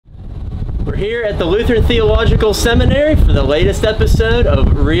We're here at the Lutheran Theological Seminary for the latest episode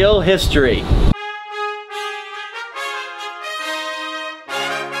of Real History.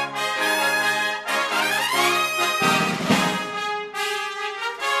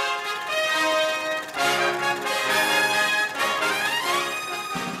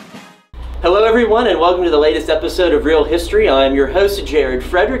 Hello everyone, and welcome to the latest episode of Real History. I'm your host, Jared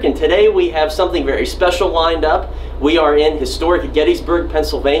Frederick, and today we have something very special lined up. We are in historic Gettysburg,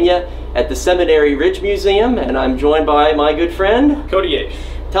 Pennsylvania at the Seminary Ridge Museum, and I'm joined by my good friend, Codie Eash.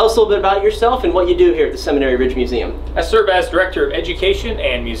 Tell us a little bit about yourself and what you do here at the Seminary Ridge Museum. I serve as Director of Education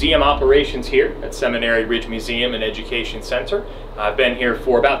and Museum Operations here at Seminary Ridge Museum and Education Center. I've been here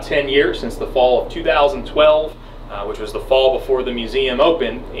for about 10 years, since the fall of 2012. Which was the fall before the museum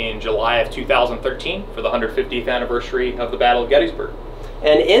opened in July of 2013 for the 150th anniversary of the Battle of Gettysburg.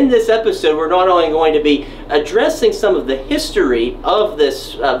 And in this episode, we're not only going to be addressing some of the history of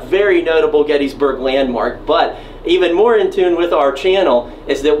this very notable Gettysburg landmark, but even more in tune with our channel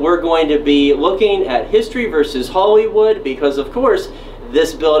is that we're going to be looking at history versus Hollywood, because of course,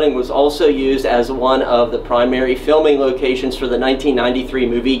 this building was also used as one of the primary filming locations for the 1993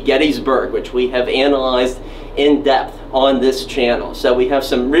 movie Gettysburg, which we have analyzed in depth on this channel. So we have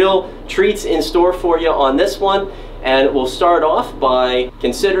some real treats in store for you on this one, and we'll start off by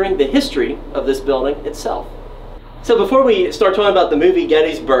considering the history of this building itself. So before we start talking about the movie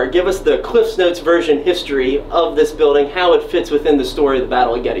Gettysburg, give us the Cliff's Notes version history of this building, how it fits within the story of the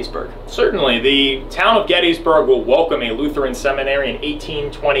Battle of Gettysburg. Certainly. The town of Gettysburg will welcome a Lutheran seminary in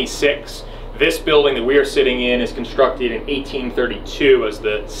 1826. This building that we are sitting in is constructed in 1832 as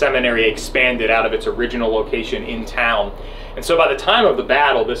the seminary expanded out of its original location in town. And so by the time of the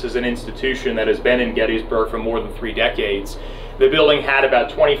battle, this is an institution that has been in Gettysburg for more than 3 decades. The building had about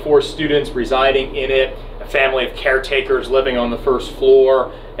 24 students residing in it, a family of caretakers living on the first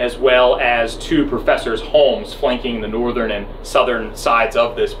floor, as well as 2 professors' homes flanking the northern and southern sides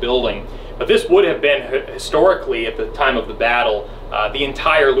of this building. But this would have been historically, at the time of the battle, the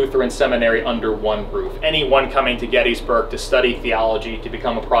entire Lutheran seminary under one roof. Anyone coming to Gettysburg to study theology, to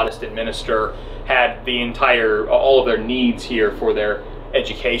become a Protestant minister, had all of their needs here for their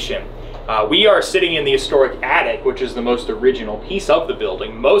education. We are sitting in the historic attic, which is the most original piece of the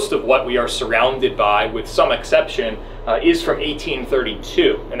building. Most of what we are surrounded by, with some exception, is from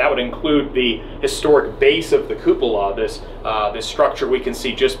 1832, and that would include the historic base of the cupola. This structure we can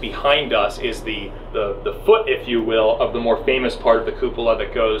see just behind us is the foot, if you will, of the more famous part of the cupola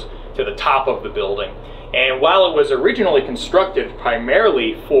that goes to the top of the building. And while it was originally constructed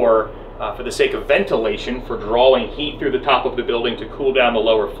primarily for the sake of ventilation, for drawing heat through the top of the building to cool down the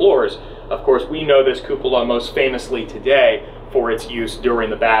lower floors, of course we know this cupola most famously today for its use during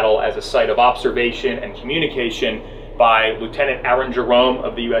the battle as a site of observation and communication by Lieutenant Aaron Jerome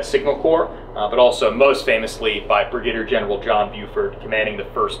of the U.S. Signal Corps, but also most famously by Brigadier General John Buford, commanding the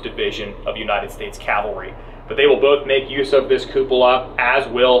 1st Division of United States Cavalry. But they will both make use of this cupola, as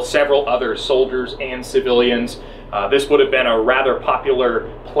will several other soldiers and civilians. This would have been a rather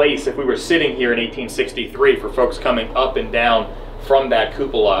popular place if we were sitting here in 1863 for folks coming up and down from that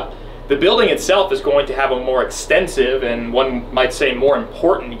cupola. The building itself is going to have a more extensive, and one might say more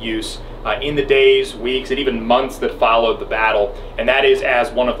important use in the days, weeks, and even months that followed the battle, and that is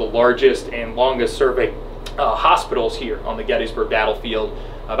as one of the largest and longest serving hospitals here on the Gettysburg battlefield.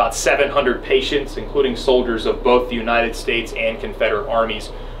 About 700 patients, including soldiers of both the United States and Confederate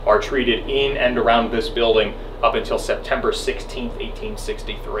armies, are treated in and around this building up until September 16,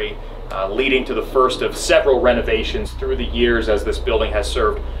 1863, leading to the first of several renovations through the years, as this building has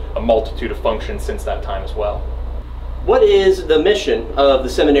served a multitude of functions since that time as well. What is the mission of the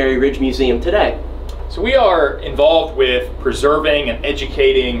Seminary Ridge Museum today? So we are involved with preserving and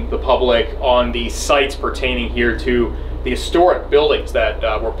educating the public on the sites pertaining here to the historic buildings that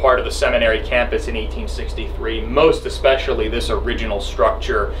were part of the seminary campus in 1863, most especially this original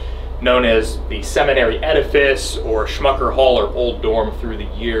structure known as the seminary edifice, or Schmucker Hall, or Old Dorm through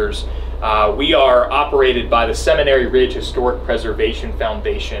the years. We are operated by the Seminary Ridge Historic Preservation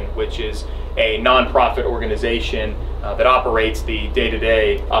Foundation, which is a nonprofit organization that operates the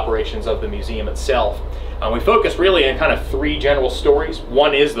day-to-day operations of the museum itself. We focus really on kind of 3 general stories.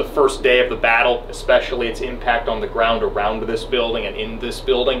 One is the first day of the battle, especially its impact on the ground around this building and in this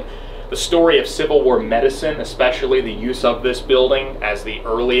building. The story of Civil War medicine, especially the use of this building as the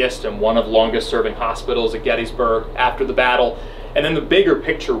earliest and one of longest serving hospitals at Gettysburg after the battle. And then the bigger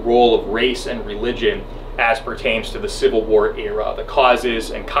picture role of race and religion as pertains to the Civil War era, the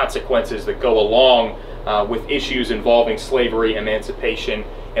causes and consequences that go along with issues involving slavery, emancipation,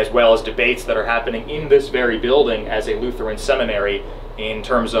 as well as debates that are happening in this very building as a Lutheran seminary in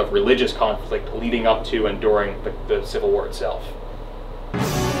terms of religious conflict leading up to and during the Civil War itself.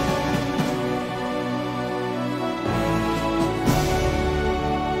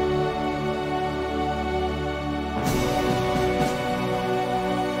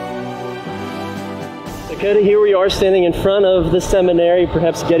 Codie, here we are standing in front of the seminary,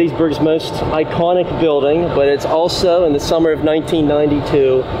 perhaps Gettysburg's most iconic building, but it's also, in the summer of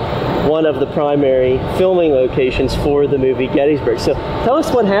 1992, one of the primary filming locations for the movie Gettysburg. So tell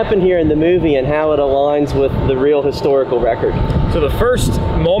us what happened here in the movie and how it aligns with the real historical record. So the first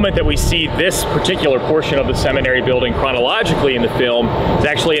moment that we see this particular portion of the seminary building chronologically in the film is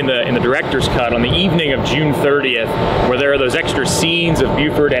actually in the director's cut on the evening of June 30th, where there are those extra scenes of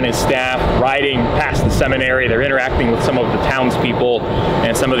Buford and his staff riding past the seminary. They're interacting with some of the townspeople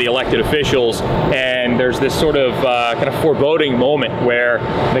and some of the elected officials, and there's this sort of kind of foreboding moment where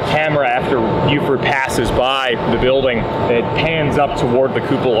the camera, after Buford passes by the building, it pans up toward the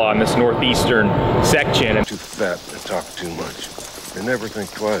cupola in this northeastern section. Too fat to talk too much. They never think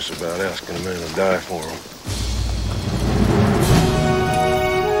twice about asking a man to die for them.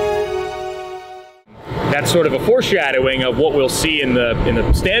 That's sort of a foreshadowing of what we'll see in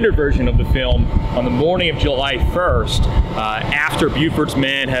the standard version of the film on the morning of July 1st, after Buford's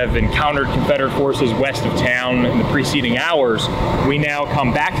men have encountered Confederate forces west of town in the preceding hours. We now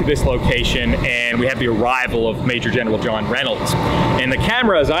come back to this location and we have the arrival of Major General John Reynolds. And the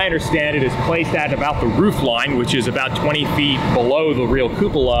camera, as I understand it, is placed at about the roof line, which is about 20 feet below the real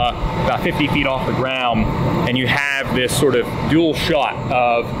cupola, about 50 feet off the ground. And you have this sort of dual shot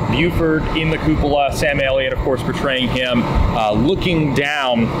of Buford in the cupola, Sam Elliott, of course, portraying him, looking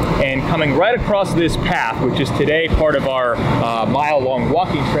down and coming right across this path, which is today part of our mile-long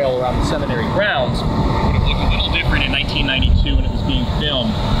walking trail around the seminary grounds. It looked a little different in 1992 when it was being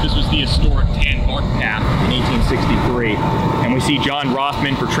filmed. This was the historic tan bark path in 1863. And we see John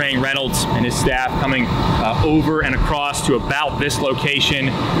Rothman portraying Reynolds and his staff coming over and across to about this location.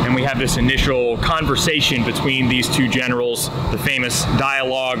 And we have this initial conversation between these two generals, the famous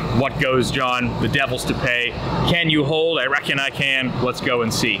dialogue, "What goes, John? The devil's to pay. Can you hold? I reckon I can. Let's go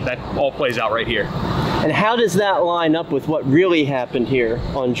and see." That all plays out right here. And how does that line up with what really happened here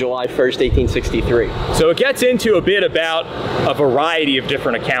on July 1st, 1863? So it gets into a bit about a variety of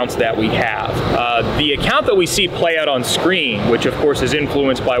different accounts that we have. The account that we see play out on screen, which of course is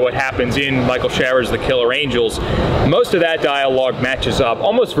influenced by what happens in Michael Shower's The Killer Angels, most of that dialogue matches up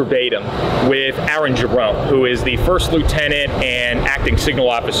almost verbatim with Aaron Jerome, who is the first lieutenant and acting signal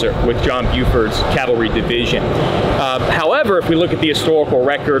officer with John Buford's cavalry division. However, if we look at the historical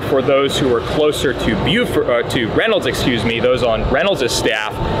record for those who are closer to Reynolds, those on Reynolds'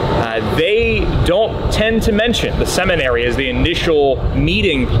 staff, they don't tend to mention the seminary as the initial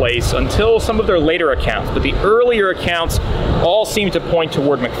meeting place until some of their later accounts. But the earlier accounts all seem to point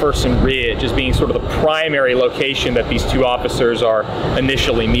toward McPherson Ridge as being sort of the primary location that these two officers are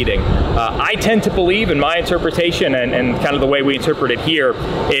initially meeting. I tend to believe, in my interpretation and kind of the way we interpret it here,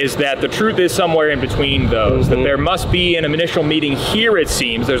 is that the truth is somewhere in between those, that there must be an initial meeting here, it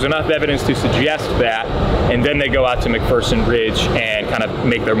seems. There's enough evidence to suggest that, and then they go out to McPherson Ridge and kind of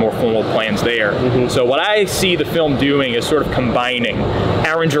make their more formal plans there. So what I see the film doing is sort of combining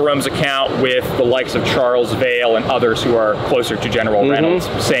Aaron Jerome's account with the likes of Charles Vail and others who are closer to General Reynolds,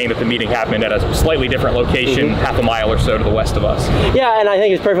 saying that the meeting happened at a slightly different location, half a mile or so to the west of us. Yeah, and I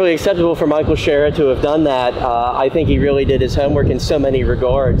think it's perfectly acceptable for Michael Shower to have done that. I think he really did his homework in so many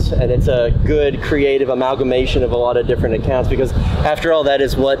regards, and it's a good creative amalgamation of a lot of different accounts, because after all, that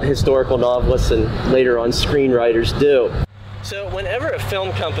is what historical novelists and later on screenwriters do. So whenever a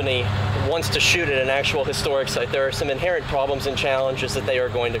film company wants to shoot at an actual historic site, there are some inherent problems and challenges that they are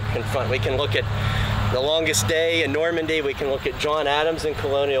going to confront. We can look at The Longest Day in Normandy, we can look at John Adams in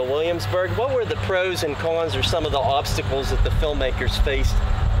colonial Williamsburg. What were the pros and cons, or some of the obstacles that the filmmakers faced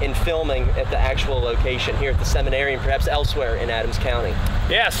in filming at the actual location here at the seminary and perhaps elsewhere in Adams County?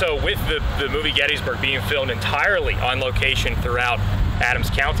 Yeah, so with the movie Gettysburg being filmed entirely on location throughout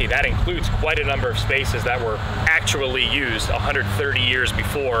Adams County, that includes quite a number of spaces that were actually used 130 years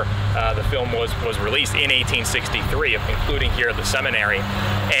before the film was released in 1863, including here at the seminary.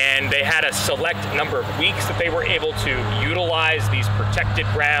 And they had a select number of weeks that they were able to utilize these protected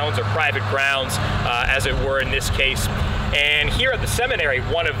grounds or private grounds, as it were in this case. And here at the seminary,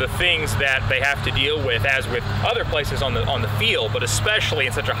 one of the things that they have to deal with, as with other places on the field, but especially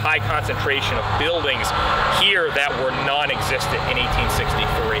in such a high concentration of buildings here that were non-existent in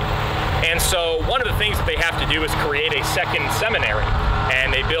 1863. And so one of the things that they have to do is create a second seminary.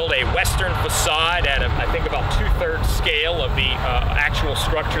 And they build a western facade at, I think, about 2/3 scale of the actual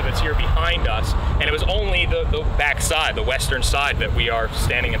structure that's here behind us. And it was only the back side, the western side, that we are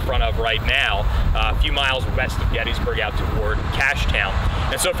standing in front of right now, a few miles west of Gettysburg out toward Cashtown.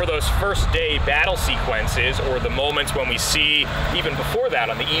 And so for those first day battle sequences, or the moments when we see, even before that,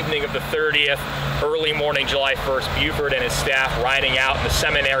 on the evening of the 30th, early morning July 1st, Buford and his staff riding out, and the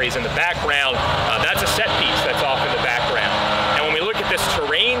seminaries in the background, that's a set piece that's off in the background. And when we look at this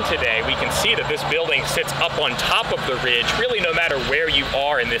terrain today, we can see that this building sits up on top of the ridge, really no matter where you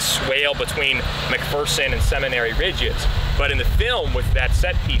are in this swale between McPherson and Seminary Ridges. But in the film, with that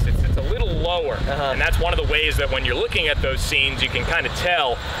set piece, it sits a little lower. And that's one of the ways that when you're looking at those scenes, you can kind of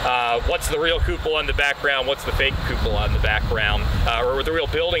tell what's the real cupola in the background, what's the fake cupola in the background, or the real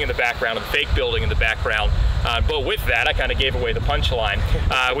building in the background and the fake building in the background. But with that, I kind of gave away the punchline.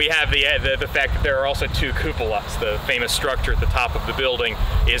 We have the fact that there are also two cupolas. The famous structure at the top of the building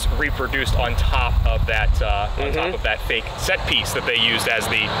is reproduced on top of that fake set piece that they used as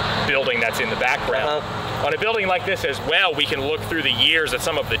the building that's in the background. On a building like this as well, we can look through the years at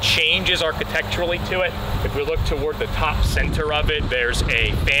some of the changes architecturally to it. If we look toward the top center of it, there's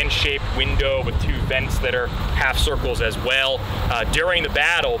a fan-shaped window with two vents that are half circles as well. During the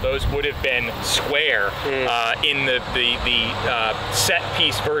battle, those would have been square. In the set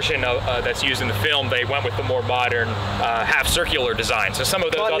piece version that's used in the film, they went with the more modern half circular design. So some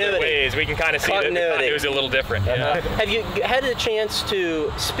of those other ways, we can kind of see that it was a little different. Have you had a chance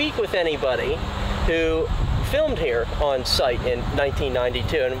to speak with anybody who filmed here on site in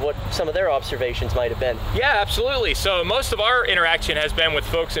 1992 and what some of their observations might have been? Yeah, absolutely. So most of our interaction has been with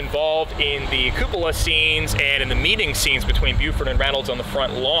folks involved in the cupola scenes and in the meeting scenes between Buford and Reynolds on the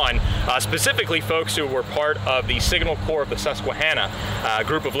front lawn, specifically folks who were part of the Signal Corps of the Susquehanna, a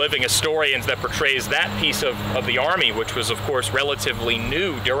group of living historians that portrays that piece of the Army, which was, of course, relatively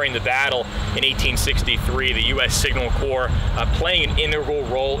new during the battle in 1863, the U.S. Signal Corps playing an integral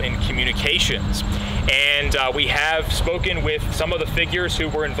role in communications. And we have spoken with some of the figures who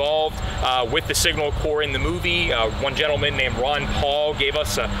were involved with the Signal Corps in the movie. One gentleman named Ron Paul gave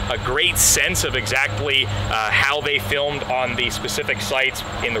us a great sense of exactly how they filmed on the specific sites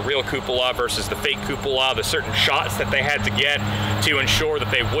in the real cupola versus the fake cupola, the certain shots that they had to get to ensure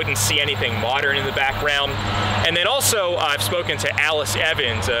that they wouldn't see anything modern in the background. And then also I've spoken to Alice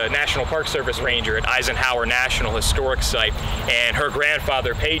Evans, a National Park Service ranger at Eisenhower National Historic Site, and her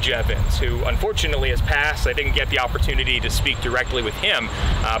grandfather, Page Evans, who unfortunately has passed. I didn't get the opportunity to speak directly with him,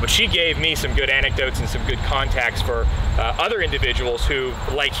 but she gave me some good anecdotes and some good contacts for other individuals who,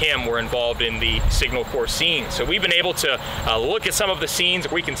 like him, were involved in the Signal Corps scene. So we've been able to look at some of the scenes.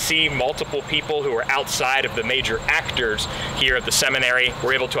 We can see multiple people who are outside of the major actors here at the seminary.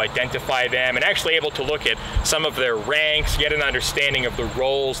 We're able to identify them and actually able to look at some of their ranks, get an understanding of the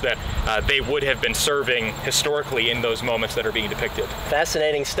roles that they would have been serving historically in those moments that are being depicted.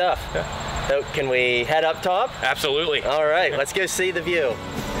 Fascinating stuff. Yeah. So can we head up top? Absolutely. All right, let's go see the view.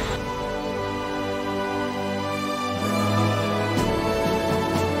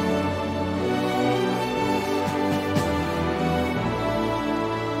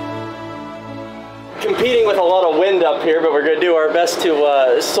 Competing with a lot of wind up here, but we're going to do our best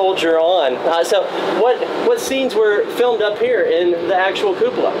to soldier on. So what scenes were filmed up here in the actual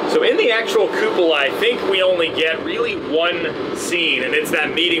cupola? So in the actual cupola, I think we only get really one scene, and it's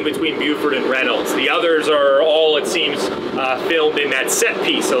that meeting between Buford and Reynolds. The others are all, it seems, filmed in that set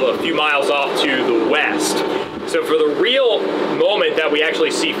piece a few miles off to the west. So for the real moment that we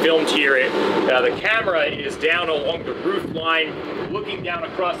actually see filmed here, the camera is down along the roof line, looking down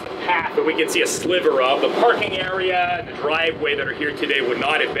across the path, and we can see a sliver of the parking area, the driveway that are here today would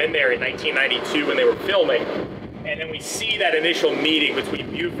not have been there in 1992 when they were filming. And then we see that initial meeting between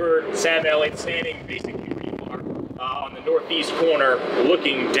Buford and Sam Elliott standing basically where you are on the northeast corner,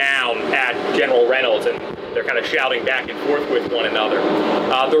 looking down at General Reynolds, and they're kind of shouting back and forth with one another.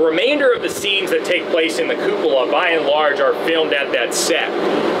 The remainder of the scenes that take place in the cupola, by and large, are filmed at that set.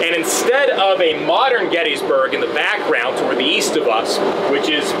 And instead of a modern Gettysburg in the background toward the east of us, which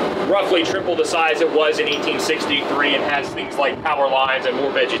is roughly triple the size it was in 1863 and has things like power lines and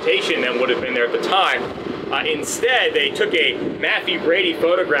more vegetation than would have been there at the time, instead, they took a Matthew Brady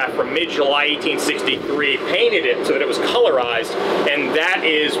photograph from mid-July 1863, painted it so that it was colorized, and that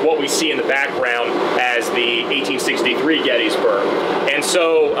is what we see in the background as the 1863 Gettysburg. And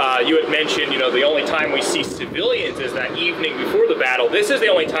so you had mentioned, the only time we see civilians is that evening before the battle. This is the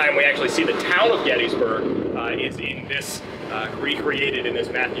only time we actually see the town of Gettysburg is in this recreated in this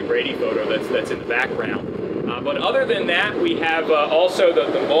Matthew Brady photo that's in the background. But other than that, we have also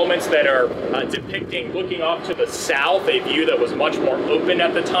the moments that are depicting looking off to the south, a view that was much more open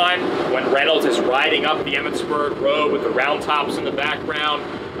at the time, when Reynolds is riding up the Emmitsburg Road with the round tops in the background.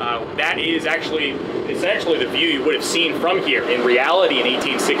 That is actually essentially the view you would have seen from here in reality in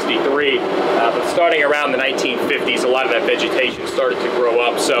 1863, but starting around the 1950s, a lot of that vegetation started to grow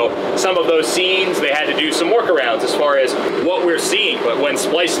up. So some of those scenes, they had to do some workarounds as far as what we're seeing, but when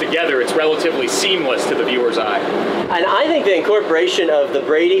spliced together, it's relatively seamless to the viewer's eye. And I think the incorporation of the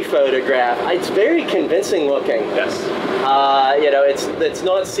Brady photograph, it's very convincing looking. Yes. You know, it's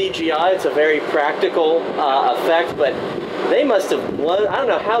not CGI, it's a very practical effect, but they must have blown, I don't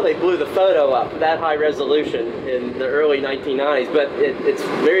know how they blew the photo up that high resolution in the early 1990s, but it's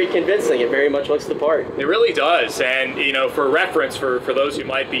very convincing. It very much looks the part. It really does. And, you know, for reference, for those who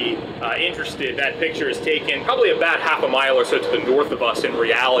might be interested, that picture is taken probably about half a mile or so to the north of us in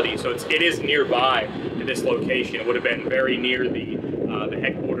reality. So it is nearby to this location. It would have been very near the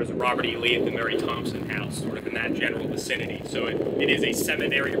headquarters of Robert E. Lee at the Mary Thompson House, sort of in that general vicinity. So it is a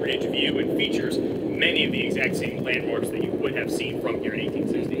Seminary Ridge view and features many of the exact same landmarks that you would have seen from here in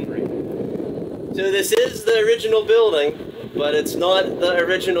 1863. So this is the original building, but it's not the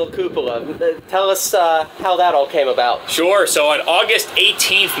original cupola. Tell us how that all came about. Sure. So on August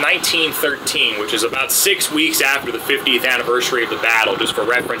 18th, 1913, which is about 6 weeks after the 50th anniversary of the battle, just for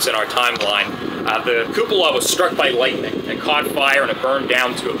reference in our timeline, the cupola was struck by lightning and caught fire, and it burned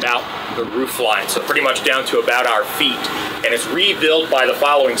down to about the roof line, so pretty much down to about our feet. And it's rebuilt by the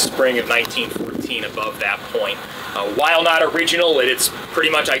following spring of 1914 above that point. While not original, it's pretty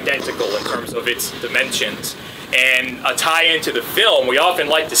much identical in terms of its dimensions. And a tie-in to the film, we often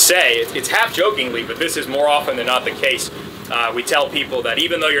like to say, it's half jokingly, but this is more often than not the case. We tell people that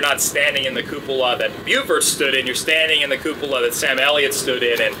even though you're not standing in the cupola that Buford stood in, you're standing in the cupola that Sam Elliott stood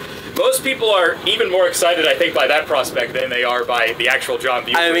in. And most people are even more excited, I think, by that prospect than they are by the actual John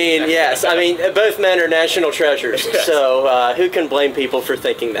Buford. I mean, yes. I mean, both men are national treasures. Yes. So who can blame people for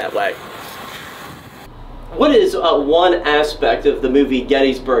thinking that way? What is one aspect of the movie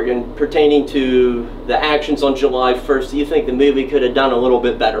Gettysburg, and pertaining to the actions on July 1st, do you think the movie could have done a little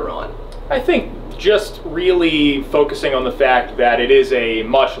bit better on? I think just really focusing on the fact that it is a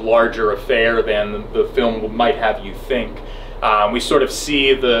much larger affair than the film might have you think. We sort of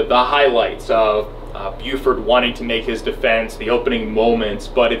see the highlights of Buford wanting to make his defense, the opening moments,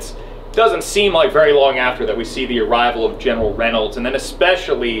 but it doesn't seem like very long after that we see the arrival of General Reynolds, and then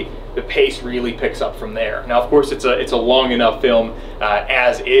especially the pace really picks up from there. Now, of course, it's a long enough film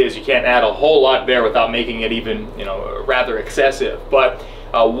as is. You can't add a whole lot there without making it even, you know, rather excessive. But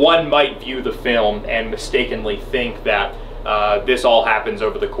one might view the film and mistakenly think that this all happens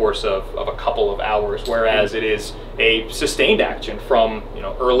over the course of a couple of hours, whereas it is a sustained action from, you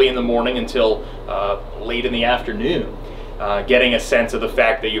know, early in the morning until late in the afternoon. Getting a sense of the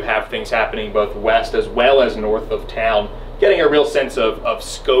fact that you have things happening both west as well as north of town, getting a real sense of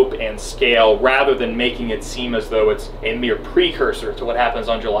scope and scale, rather than making it seem as though it's a mere precursor to what happens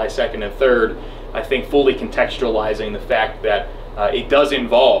on July 2nd and 3rd. I think fully contextualizing the fact that it does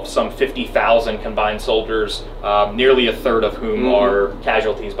involve some 50,000 combined soldiers, nearly a third of whom are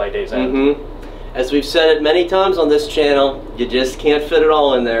casualties by day's end. As we've said it many times on this channel, you just can't fit it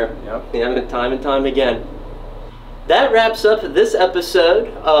all in there. Yep. You know, time and time again. That wraps up this episode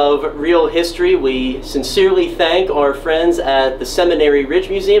of Real History. We sincerely thank our friends at the Seminary Ridge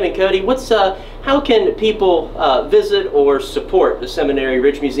Museum. And Codie, how can people visit or support the Seminary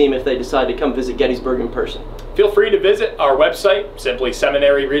Ridge Museum if they decide to come visit Gettysburg in person? Feel free to visit our website, simply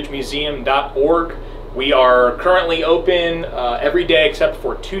seminaryridgemuseum.org. We are currently open every day except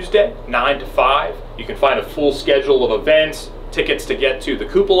for Tuesday, 9 to 5. You can find a full schedule of events, tickets to get to the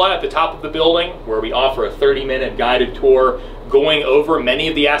cupola at the top of the building, where we offer a 30-minute guided tour going over many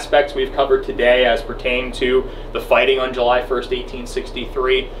of the aspects we've covered today as pertain to the fighting on July 1st,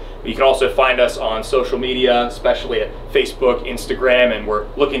 1863. You can also find us on social media, especially at Facebook, Instagram, and we're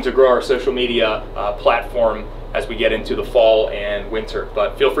looking to grow our social media platform as we get into the fall and winter.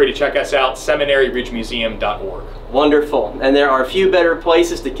 But feel free to check us out, seminaryridgemuseum.org. Wonderful. And there are few better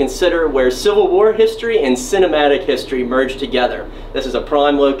places to consider where Civil War history and cinematic history merge together. This is a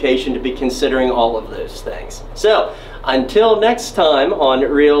prime location to be considering all of those things. So, until next time on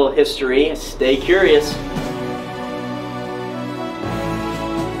Real History, stay curious.